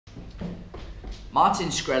Martin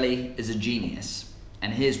Shkreli is a genius,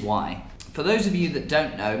 and here's why. For those of you that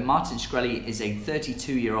don't know, Martin Shkreli is a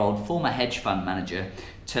 32-year-old former hedge fund manager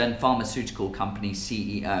turned pharmaceutical company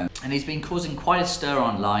CEO, and he's been causing quite a stir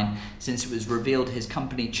online since it was revealed his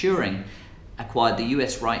company Turing acquired the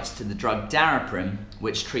US rights to the drug Daraprim,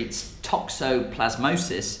 which treats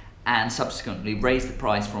toxoplasmosis, and subsequently raised the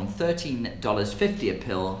price from $13.50 a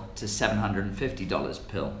pill to $750 a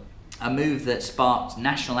pill. A move that sparked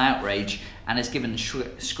national outrage and has given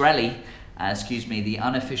Shkreli the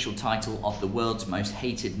unofficial title of the world's most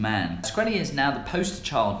hated man. Shkreli is now the poster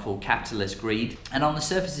child for capitalist greed, and on the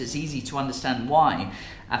surface it's easy to understand why.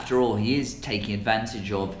 After all, he is taking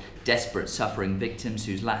advantage of desperate suffering victims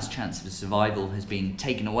whose last chance of survival has been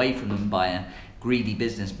taken away from them by a greedy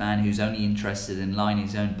businessman who's only interested in lining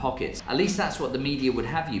his own pockets. At least that's what the media would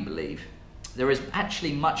have you believe. There is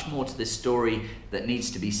actually much more to this story that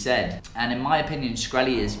needs to be said, and in my opinion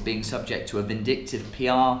Shkreli is being subject to a vindictive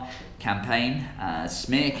PR campaign,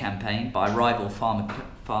 smear campaign by rival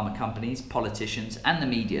pharma companies, politicians and the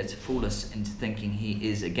media to fool us into thinking he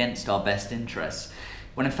is against our best interests,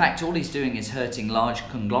 when in fact all he's doing is hurting large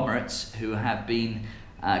conglomerates who have been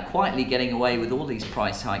quietly getting away with all these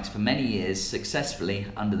price hikes for many years successfully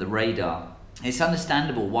under the radar. It's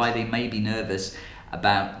understandable why they may be nervous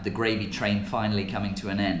about the gravy train finally coming to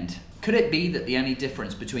an end. Could it be that the only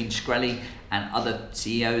difference between Shkreli and other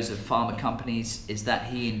CEOs of pharma companies is that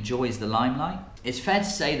he enjoys the limelight? It's fair to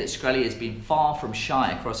say that Shkreli has been far from shy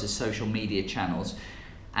across his social media channels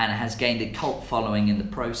and has gained a cult following in the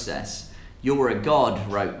process. "You're a god,"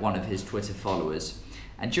 wrote one of his Twitter followers.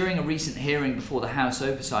 And during a recent hearing before the House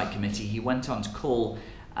Oversight Committee, he went on to call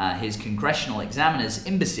his congressional examiners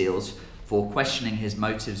imbeciles for questioning his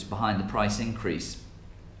motives behind the price increase.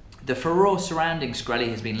 The furore surrounding Shkreli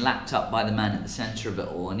has been lapped up by the man at the centre of it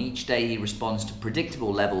all, and each day he responds to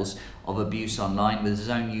predictable levels of abuse online with his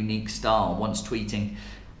own unique style, once tweeting,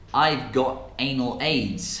 "I've got anal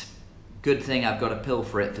AIDS. Good thing I've got a pill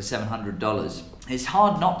for it for $700. It's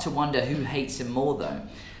hard not to wonder who hates him more though.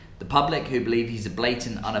 The public, who believe he's a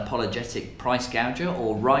blatant, unapologetic price gouger,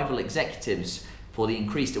 or rival executives for the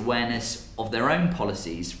increased awareness of their own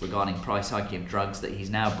policies regarding price hiking of drugs that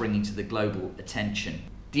he's now bringing to the global attention.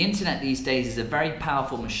 The internet these days is a very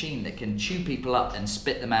powerful machine that can chew people up and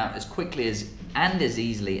spit them out as quickly and as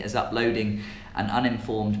easily as uploading an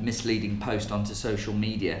uninformed, misleading post onto social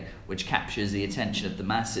media, which captures the attention of the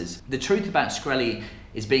masses. The truth about Shkreli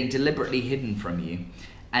is being deliberately hidden from you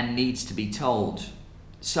and needs to be told.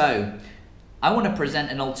 So, I want to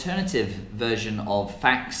present an alternative version of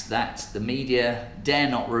facts that the media dare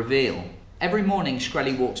not reveal. Every morning,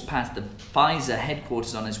 Shkreli walks past the Pfizer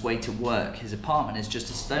headquarters on his way to work. His apartment is just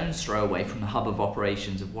a stone's throw away from the hub of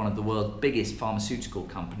operations of one of the world's biggest pharmaceutical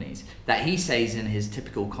companies, that he says in his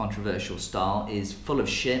typical controversial style is full of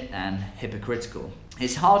shit and hypocritical.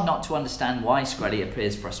 It's hard not to understand why Shkreli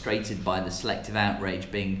appears frustrated by the selective outrage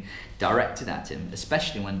being directed at him,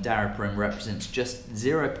 especially when Daraprim represents just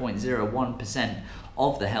 0.01%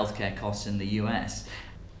 of the healthcare costs in the US.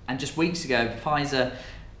 And just weeks ago, Pfizer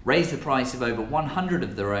raised the price of over 100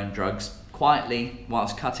 of their own drugs quietly,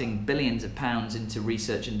 whilst cutting billions of pounds into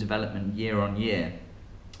research and development year on year.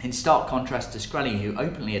 In stark contrast to Shkreli, who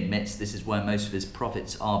openly admits this is where most of his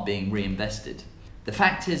profits are being reinvested. The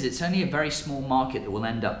fact is, it's only a very small market that will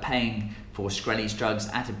end up paying for Shkreli's drugs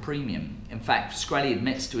at a premium. In fact, Shkreli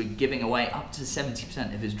admits to giving away up to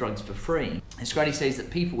 70% of his drugs for free. And Shkreli says that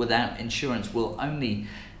people without insurance will only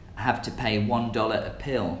have to pay $1 a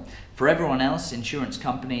pill. For everyone else, insurance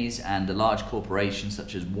companies and the large corporations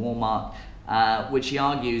such as Walmart, which he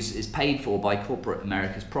argues is paid for by corporate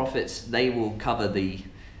America's profits, they will cover the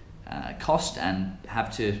cost and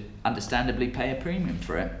have to understandably pay a premium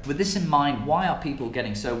for it. With this in mind, why are people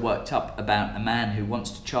getting so worked up about a man who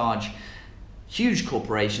wants to charge huge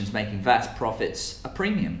corporations making vast profits a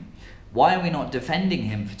premium? Why are we not defending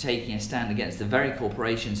him for taking a stand against the very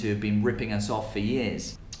corporations who have been ripping us off for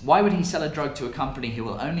years? Why would he sell a drug to a company who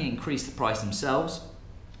will only increase the price themselves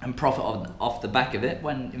and profit off the back of it,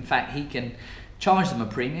 when in fact he can charge them a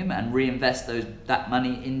premium and reinvest that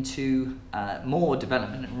money into more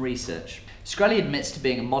development and research? Shkreli admits to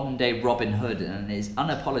being a modern day Robin Hood and is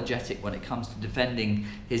unapologetic when it comes to defending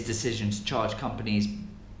his decision to charge companies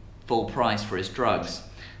full price for his drugs.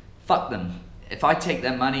 Fuck them. If I take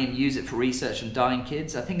their money and use it for research on dying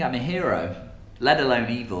kids, I think I'm a hero, let alone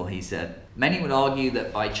evil, he said. Many would argue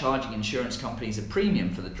that by charging insurance companies a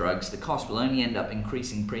premium for the drugs, the cost will only end up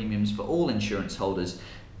increasing premiums for all insurance holders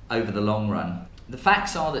over the long run. The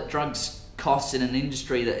facts are that drugs costs in an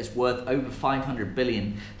industry that is worth over $500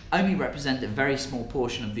 billion only represent a very small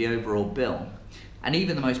portion of the overall bill. And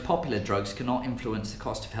even the most popular drugs cannot influence the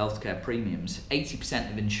cost of healthcare premiums.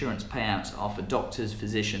 80% of insurance payouts are for doctors,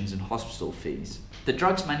 physicians, and hospital fees. The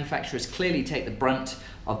drugs manufacturers clearly take the brunt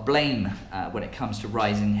of blame when it comes to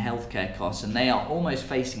rising healthcare costs, and they are almost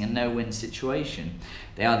facing a no-win situation.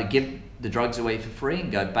 They either give the drugs away for free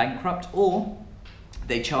and go bankrupt, or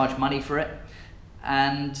they charge money for it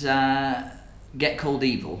and get called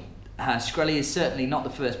evil. Shkreli is certainly not the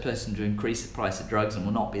first person to increase the price of drugs and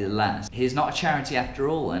will not be the last. He is not a charity after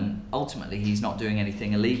all, and ultimately he's not doing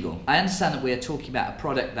anything illegal. I understand that we are talking about a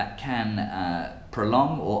product that can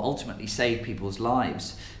prolong or ultimately save people's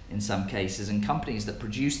lives in some cases, and companies that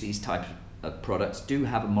produce these types of products do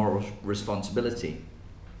have a moral responsibility.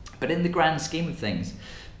 But in the grand scheme of things,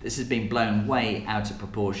 this has been blown way out of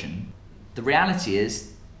proportion. The reality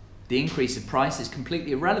is, the increase of price is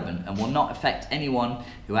completely irrelevant and will not affect anyone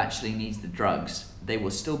who actually needs the drugs. They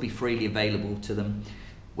will still be freely available to them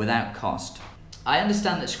without cost. I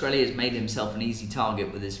understand that Shkreli has made himself an easy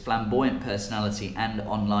target with his flamboyant personality and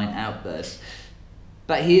online outbursts,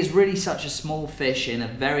 but he is really such a small fish in a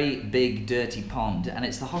very big dirty pond, and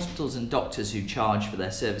it's the hospitals and doctors who charge for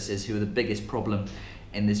their services who are the biggest problem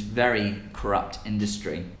in this very corrupt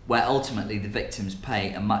industry, where ultimately the victims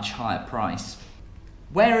pay a much higher price.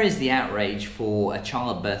 Where is the outrage for a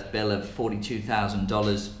childbirth bill of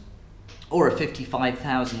 $42,000 or a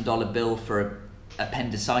 $55,000 bill for an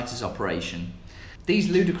appendicitis operation? These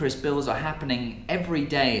ludicrous bills are happening every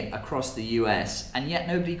day across the US, and yet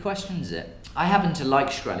nobody questions it. I happen to like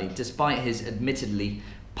Shkreli despite his admittedly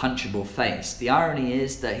punchable face. The irony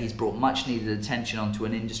is that he's brought much needed attention onto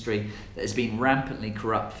an industry that has been rampantly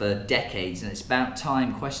corrupt for decades, and it's about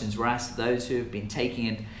time questions were asked of those who have been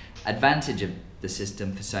taking advantage of the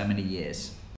system for so many years.